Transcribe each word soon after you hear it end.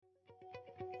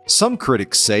Some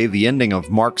critics say the ending of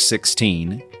Mark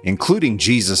 16, including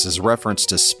Jesus' reference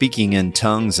to speaking in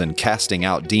tongues and casting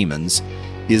out demons,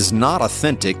 is not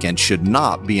authentic and should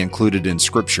not be included in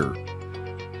Scripture.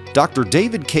 Dr.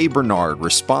 David K. Bernard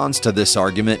responds to this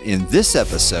argument in this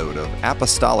episode of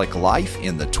Apostolic Life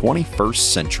in the 21st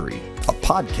Century, a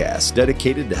podcast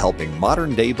dedicated to helping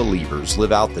modern-day believers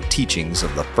live out the teachings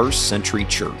of the first century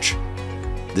church.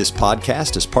 This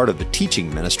podcast is part of the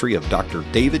teaching ministry of Dr.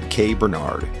 David K.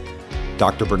 Bernard.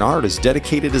 Dr. Bernard has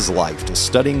dedicated his life to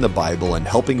studying the Bible and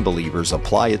helping believers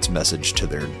apply its message to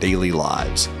their daily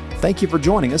lives. Thank you for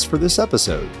joining us for this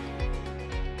episode.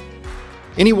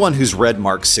 Anyone who's read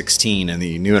Mark 16 in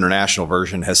the New International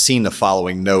Version has seen the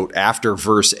following note after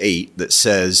verse 8 that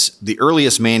says, the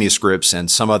earliest manuscripts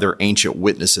and some other ancient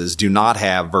witnesses do not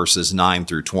have verses 9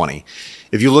 through 20.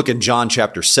 If you look at John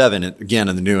chapter 7, again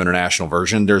in the New International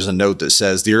Version, there's a note that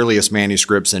says the earliest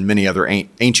manuscripts and many other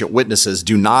ancient witnesses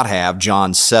do not have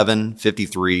John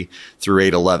 7:53 through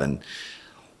 8:11.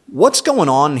 What's going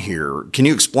on here? Can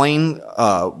you explain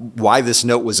why this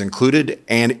note was included?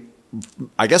 And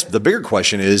I guess the bigger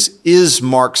question is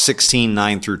Mark 16,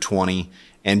 9 through 20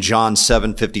 and John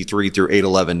 7:53 through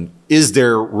 8:11, is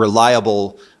there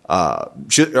reliable,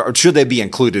 should they be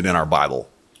included in our Bible?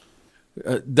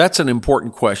 That's an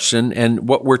important question, and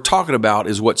what we're talking about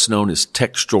is what's known as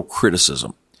textual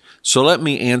criticism. So let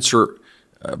me answer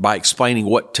by explaining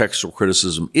what textual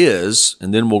criticism is,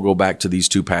 and then we'll go back to these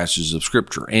two passages of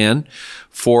Scripture. And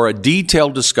for a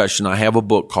detailed discussion, I have a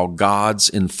book called God's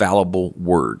Infallible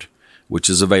Word, which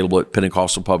is available at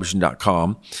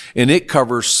pentecostalpublishing.com, and it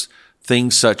covers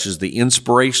things such as the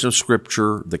inspiration of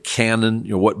Scripture, the canon,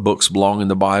 what books belong in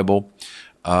the Bible,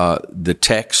 the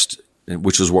text,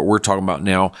 which is what we're talking about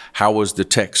now. How was the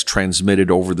text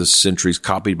transmitted over the centuries,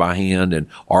 copied by hand, and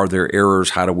are there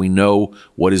errors? How do we know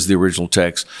what is the original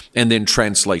text? And then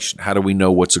translation. How do we know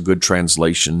what's a good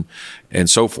translation, and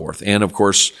so forth? And of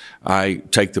course, I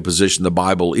take the position the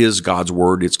Bible is God's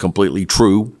Word. It's completely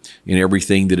true in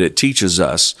everything that it teaches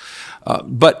us.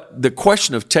 But the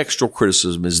question of textual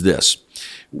criticism is this.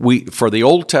 For the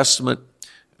Old Testament,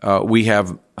 we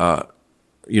have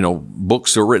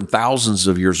books that were written thousands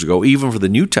of years ago. Even for the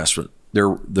New Testament,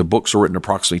 the books were written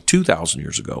approximately 2,000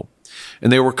 years ago.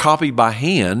 And they were copied by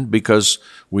hand because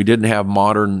we didn't have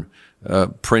modern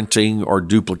printing or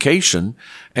duplication.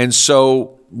 And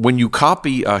so when you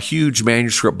copy a huge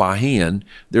manuscript by hand,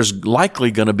 there's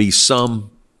likely going to be some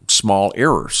small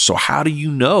errors. So how do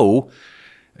you know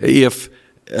if,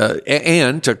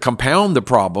 and to compound the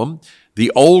problem, the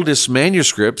oldest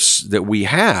manuscripts that we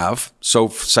have, so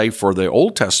say for the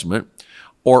Old Testament,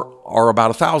 are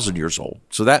about 1,000 years old.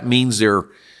 So that means they're a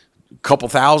couple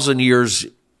thousand years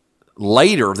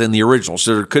later than the original.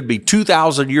 So there could be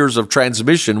 2,000 years of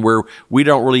transmission where we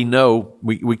don't really know,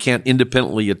 we can't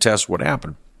independently attest what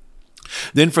happened.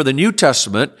 Then for the New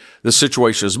Testament, the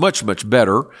situation is much, much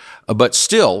better, but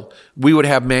still, we would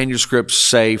have manuscripts,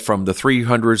 say, from the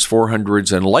 300s,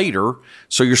 400s, and later,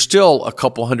 so you're still a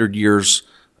couple hundred years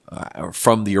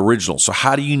from the original. So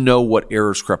how do you know what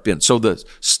errors crept in? So the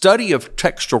study of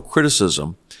textual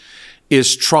criticism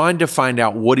is trying to find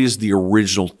out what is the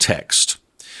original text.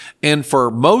 And for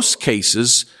most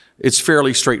cases, it's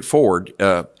fairly straightforward.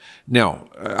 Now,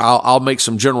 I'll make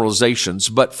some generalizations,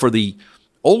 but for the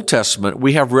Old Testament,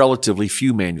 we have relatively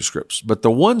few manuscripts, but the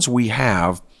ones we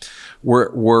have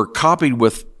were copied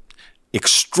with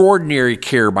extraordinary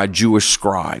care by Jewish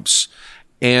scribes.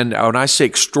 And when I say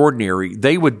extraordinary,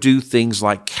 they would do things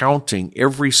like counting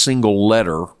every single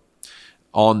letter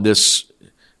on this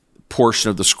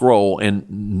portion of the scroll and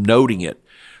noting it,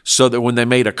 so that when they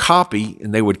made a copy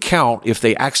and they would count, if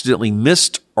they accidentally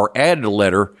missed or added a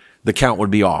letter, the count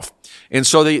would be off. And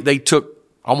so they took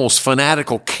almost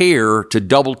fanatical care to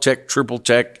double check, triple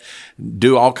check,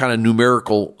 do all kind of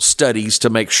numerical studies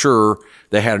to make sure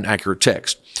they had an accurate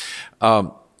text.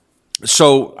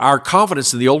 So our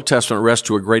confidence in the Old Testament rests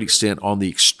to a great extent on the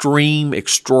extreme,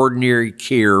 extraordinary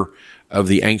care of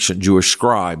the ancient Jewish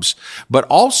scribes, but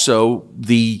also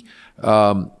the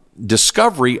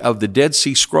discovery of the Dead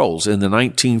Sea Scrolls in the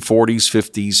 1940s,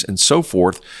 50s, and so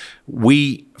forth.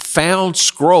 We found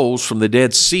scrolls from the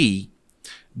Dead Sea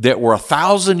that were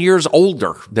 1,000 years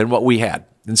older than what we had.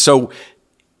 And so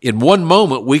in one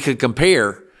moment, we could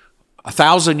compare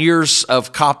 1,000 years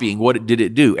of copying. What did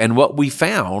it do? And what we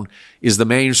found is the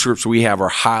manuscripts we have are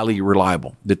highly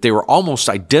reliable, that they were almost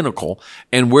identical.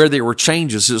 And where there were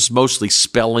changes, it was mostly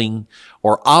spelling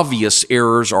or obvious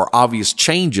errors or obvious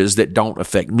changes that don't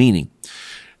affect meaning.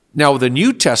 Now, with the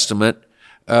New Testament,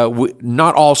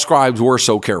 not all scribes were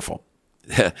so careful.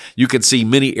 you can see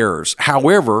many errors.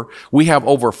 However, we have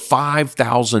over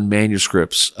 5,000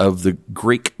 manuscripts of the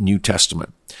Greek New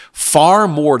Testament, far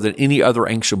more than any other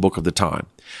ancient book of the time.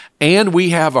 And we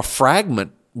have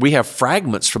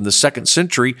fragments from the 2nd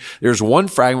century. There's one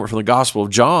fragment from the Gospel of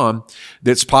John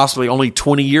that's possibly only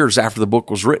 20 years after the book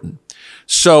was written.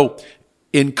 So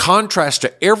in contrast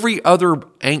to every other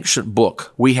ancient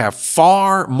book, we have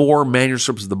far more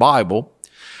manuscripts of the Bible,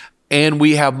 and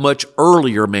we have much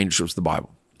earlier manuscripts of the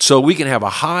Bible. So we can have a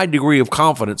high degree of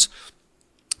confidence.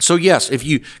 So yes, if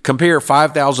you compare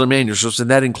 5,000 manuscripts, and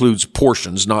that includes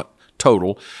portions, not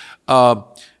total,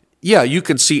 you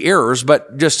can see errors,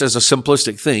 but just as a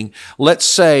simplistic thing, let's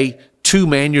say 2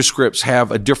 manuscripts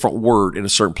have a different word in a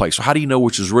certain place. So how do you know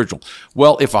which is original?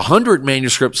 Well, if 100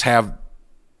 manuscripts have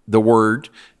the word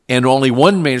and only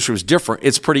one manuscript is different,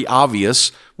 it's pretty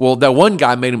obvious. Well, that one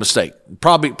guy made a mistake.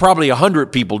 Probably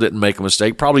 100 people didn't make a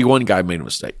mistake. Probably one guy made a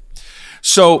mistake.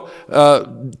 So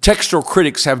textual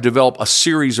critics have developed a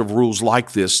series of rules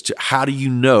like this. How do you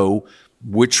know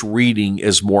which reading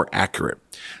is more accurate?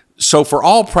 So for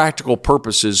all practical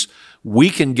purposes, we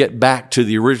can get back to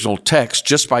the original text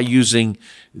just by using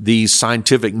these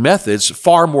scientific methods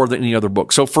far more than any other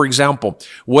book. So for example,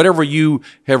 whatever you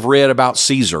have read about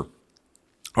Caesar,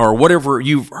 or whatever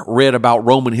you've read about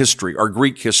Roman history or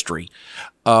Greek history,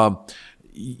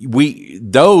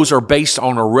 those are based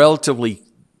on a relatively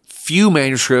few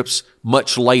manuscripts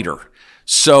much later.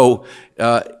 So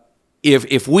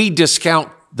if we discount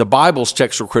the Bible's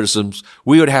textual criticisms,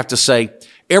 we would have to say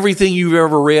everything you've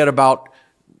ever read about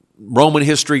Roman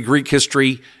history, Greek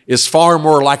history is far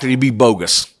more likely to be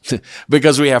bogus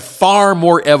because we have far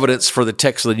more evidence for the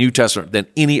text of the New Testament than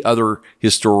any other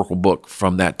historical book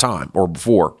from that time or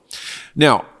before.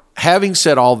 Now, having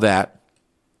said all that,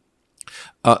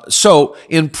 so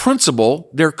in principle,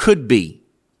 there could be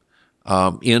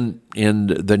in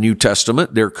the New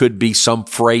Testament, there could be some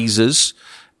phrases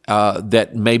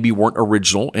that maybe weren't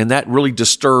original, and that really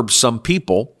disturbs some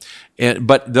people.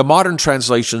 But the modern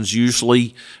translations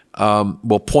usually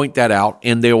will point that out,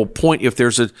 and they will point if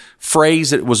there's a phrase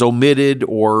that was omitted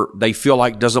or they feel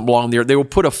like doesn't belong there, they will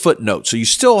put a footnote. So you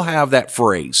still have that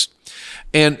phrase.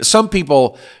 And some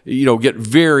people, get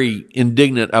very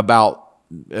indignant about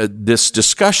this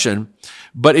discussion.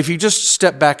 But if you just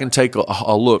step back and take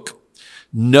a look,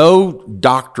 no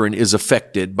doctrine is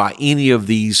affected by any of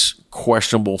these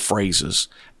questionable phrases.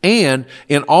 And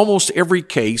in almost every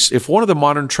case, if one of the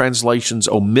modern translations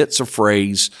omits a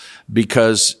phrase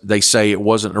because they say it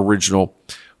wasn't original,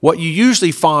 what you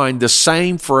usually find the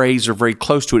same phrase or very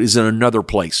close to it is in another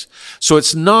place. So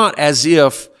it's not as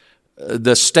if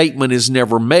the statement is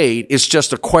never made. It's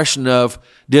just a question of,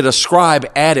 did a scribe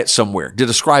add it somewhere? Did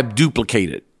a scribe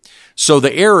duplicate it? So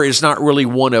the error is not really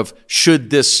one of, should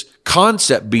this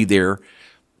concept be there?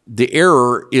 The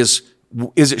error is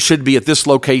it should be at this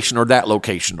location or that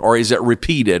location, or is it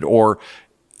repeated?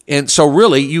 And so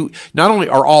really not only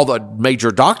are all the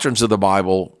major doctrines of the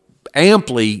Bible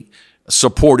amply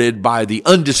supported by the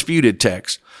undisputed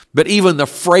text, but even the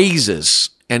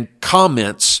phrases and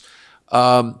comments,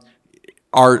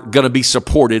 are going to be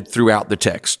supported throughout the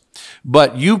text.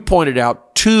 But you pointed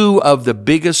out 2 of the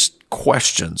biggest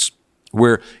questions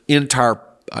where an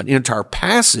entire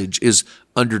passage is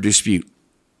under dispute.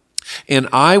 And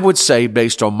I would say,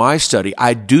 based on my study,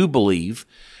 I do believe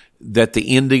that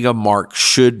the ending of Mark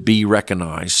should be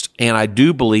recognized. And I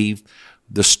do believe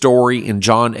the story in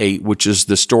John 8, which is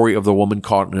the story of the woman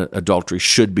caught in adultery,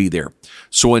 should be there.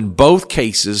 So in both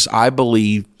cases, I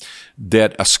believe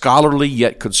that a scholarly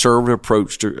yet conservative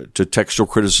approach to textual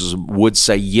criticism would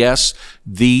say, yes,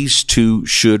 these 2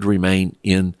 should remain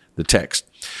in the text.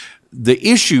 The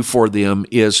issue for them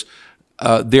is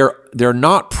they're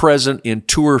not present in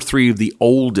 2 or 3 of the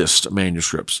oldest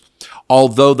manuscripts,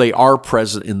 although they are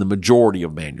present in the majority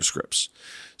of manuscripts.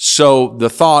 So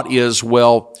the thought is,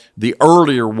 well, the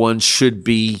earlier ones should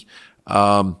be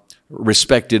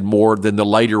respected more than the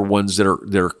later ones that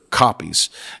are copies.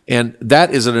 And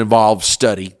that is an involved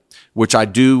study, which I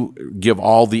do give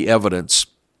all the evidence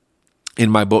in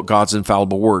my book, God's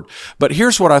Infallible Word. But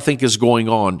here's what I think is going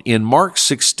on. In Mark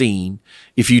 16,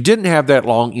 if you didn't have that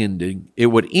long ending, it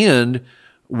would end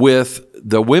with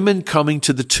the women coming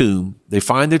to the tomb. They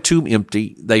find the tomb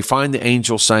empty. They find the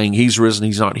angel saying, he's risen,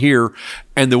 he's not here.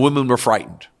 And the women were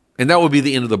frightened. And that would be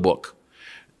the end of the book.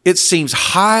 It seems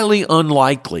highly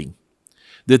unlikely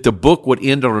that the book would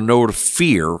end on a note of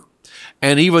fear.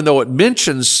 And even though it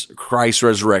mentions Christ's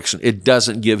resurrection, it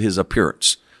doesn't give his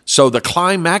appearance. So the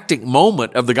climactic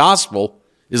moment of the gospel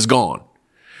is gone.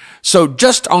 So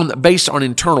just based on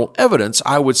internal evidence,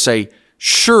 I would say,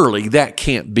 surely that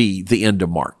can't be the end of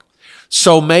Mark.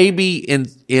 So maybe in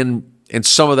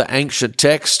some of the ancient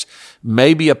text,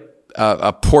 maybe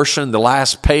a portion, the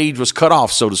last page was cut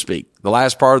off, so to speak. The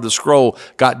last part of the scroll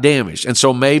got damaged. And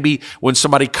so maybe when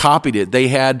somebody copied it, they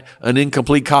had an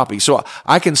incomplete copy. So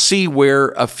I can see where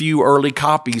a few early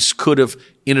copies could have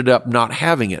ended up not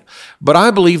having it. But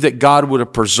I believe that God would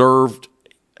have preserved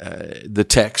the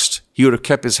text. He would have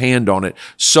kept his hand on it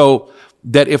so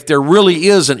that if there really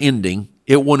is an ending,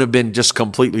 it wouldn't have been just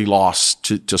completely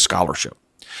lost to scholarship.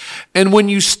 And when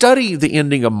you study the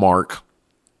ending of Mark,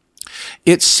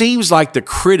 it seems like the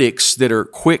critics that are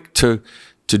quick to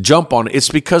jump on it, it's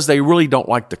because they really don't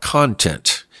like the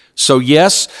content. So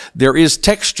yes, there is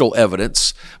textual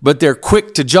evidence, but they're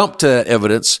quick to jump to that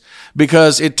evidence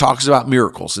because it talks about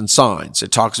miracles and signs.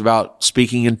 It talks about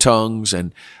speaking in tongues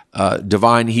and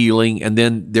divine healing. And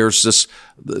then there's this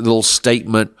little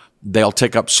statement, they'll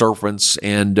take up serpents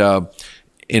and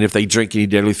if they drink any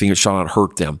deadly thing, it shall not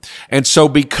hurt them. And so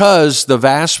because the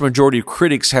vast majority of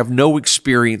critics have no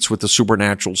experience with the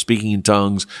supernatural, speaking in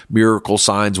tongues, miracles,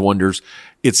 signs, wonders,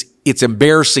 it's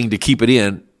embarrassing to keep it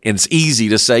in, and it's easy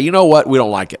to say, you know what, we don't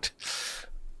like it.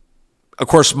 Of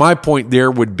course, my point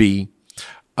there would be,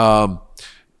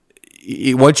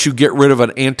 once you get rid of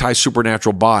an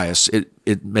anti-supernatural bias,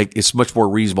 it's much more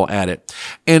reasonable at it.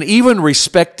 And even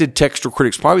respected textual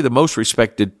critics, probably the most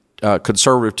respected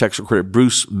conservative textual critic,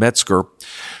 Bruce Metzger,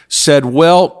 said,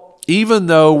 well, even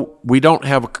though we don't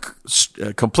have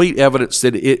complete evidence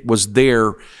that it was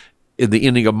there in the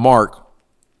ending of Mark,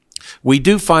 we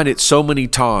do find it so many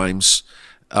times,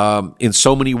 in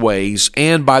so many ways.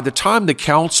 And by the time the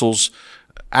councils,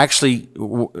 actually,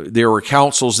 there were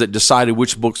councils that decided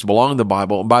which books belong in the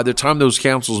Bible. And by the time those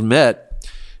councils met,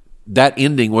 that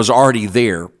ending was already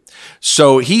there.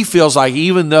 So he feels like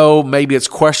even though maybe it's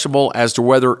questionable as to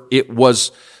whether it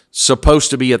was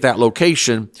supposed to be at that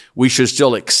location, we should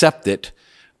still accept it,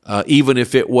 even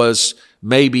if it was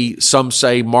maybe some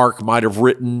say Mark might have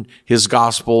written his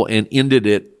gospel and ended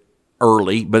it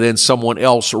early, but then someone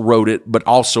else wrote it, but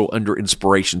also under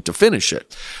inspiration to finish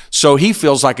it. So he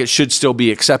feels like it should still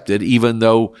be accepted, even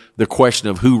though the question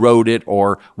of who wrote it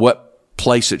or what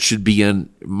place it should be in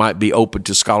might be open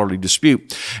to scholarly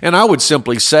dispute. And I would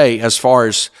simply say, as far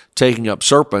as taking up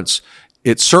serpents,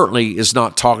 it certainly is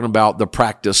not talking about the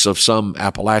practice of some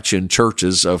Appalachian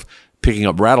churches of picking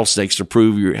up rattlesnakes to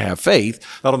prove you have faith.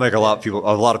 That'll make a lot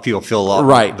of people feel a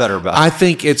lot better about it. I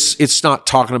think it's not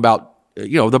talking about,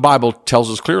 the Bible tells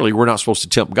us clearly we're not supposed to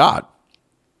tempt God.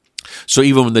 So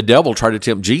even when the devil tried to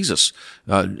tempt Jesus,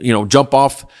 jump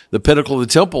off the pinnacle of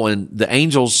the temple and the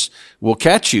angels will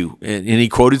catch you. And he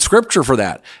quoted scripture for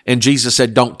that. And Jesus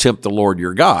said, don't tempt the Lord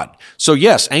your God. So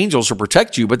yes, angels will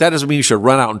protect you, but that doesn't mean you should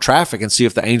run out in traffic and see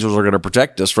if the angels are going to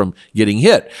protect us from getting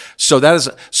hit.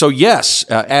 So yes,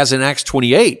 as in Acts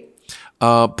 28,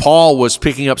 Paul was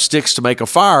picking up sticks to make a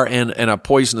fire and a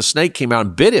poisonous snake came out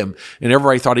and bit him and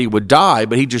everybody thought he would die,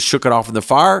 but he just shook it off in the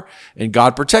fire and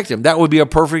God protected him. That would be a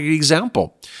perfect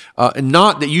example.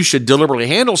 Not that you should deliberately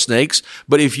handle snakes,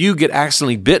 but if you get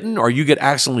accidentally bitten or you get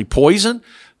accidentally poisoned,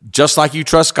 just like you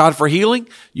trust God for healing,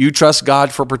 you trust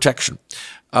God for protection.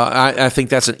 I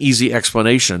think that's an easy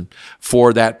explanation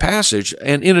for that passage.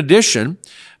 And in addition,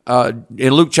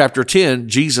 in Luke chapter 10,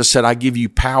 Jesus said, I give you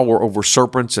power over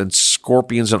serpents and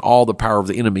scorpions and all the power of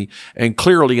the enemy. And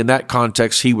clearly in that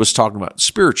context, he was talking about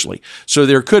spiritually. So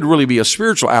there could really be a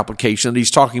spiritual application that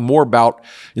he's talking more about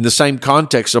in the same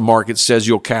context of Mark. It says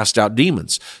you'll cast out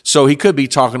demons. So he could be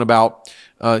talking about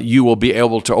you will be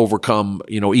able to overcome,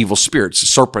 evil spirits,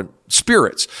 serpent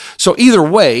spirits. So either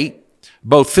way,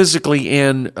 both physically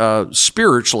and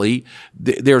spiritually,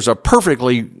 there's a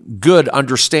perfectly good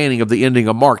understanding of the ending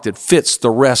of Mark that fits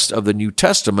the rest of the New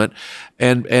Testament.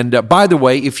 And by the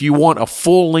way, if you want a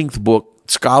full-length book,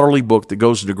 scholarly book that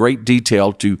goes into great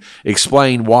detail to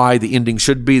explain why the ending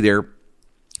should be there,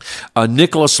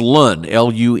 Nicholas Lunn,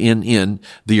 L-U-N-N,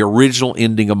 the original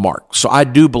ending of Mark. So I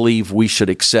do believe we should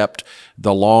accept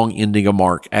the long ending of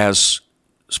Mark as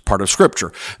part of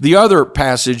Scripture. The other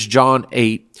passage, John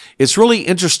 8, it's really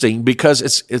interesting because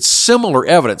it's similar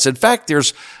evidence. In fact,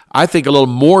 there's, I think, a little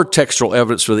more textual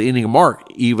evidence for the ending of Mark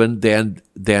even than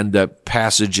the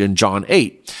passage in John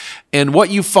 8. And what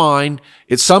you find,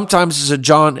 it sometimes is in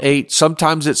John 8,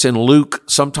 sometimes it's in Luke,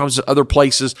 sometimes in other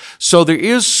places. So there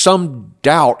is some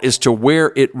doubt as to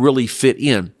where it really fit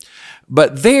in.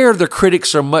 But there, the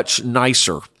critics are much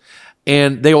nicer.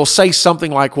 And they will say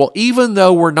something like, well, even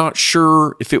though we're not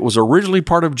sure if it was originally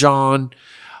part of John,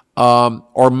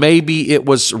 or maybe it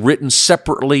was written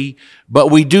separately, but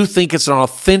we do think it's an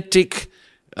authentic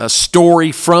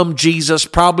story from Jesus,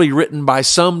 probably written by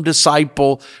some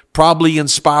disciple, probably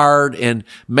inspired, and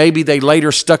maybe they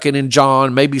later stuck it in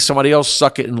John, maybe somebody else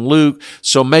stuck it in Luke,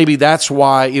 so maybe that's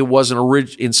why it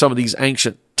wasn't in some of these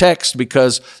ancient texts,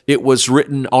 because it was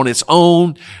written on its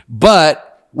own,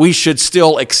 but we should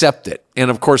still accept it. And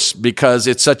of course, because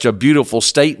it's such a beautiful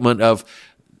statement of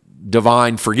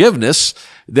divine forgiveness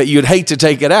that you'd hate to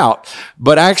take it out.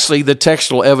 But actually, the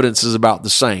textual evidence is about the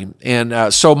same.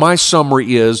 And so my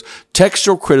summary is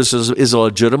textual criticism is a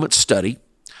legitimate study.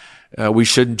 We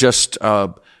shouldn't just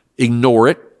ignore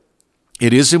it.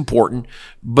 It is important,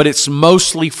 but it's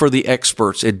mostly for the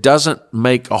experts. It doesn't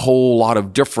make a whole lot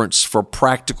of difference for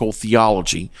practical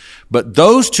theology. But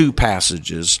those two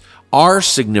passages are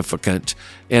significant,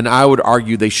 and I would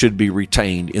argue they should be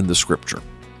retained in the Scripture.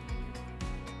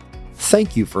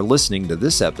 Thank you for listening to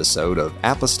this episode of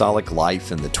Apostolic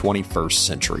Life in the 21st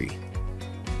Century.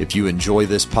 If you enjoy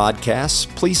this podcast,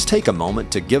 please take a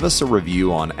moment to give us a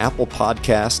review on Apple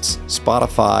Podcasts,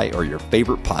 Spotify, or your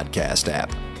favorite podcast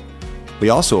app. We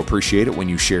also appreciate it when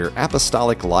you share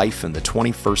Apostolic Life in the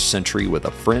 21st Century with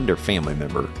a friend or family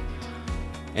member.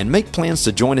 And make plans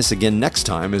to join us again next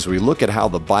time as we look at how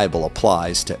the Bible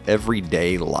applies to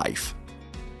everyday life.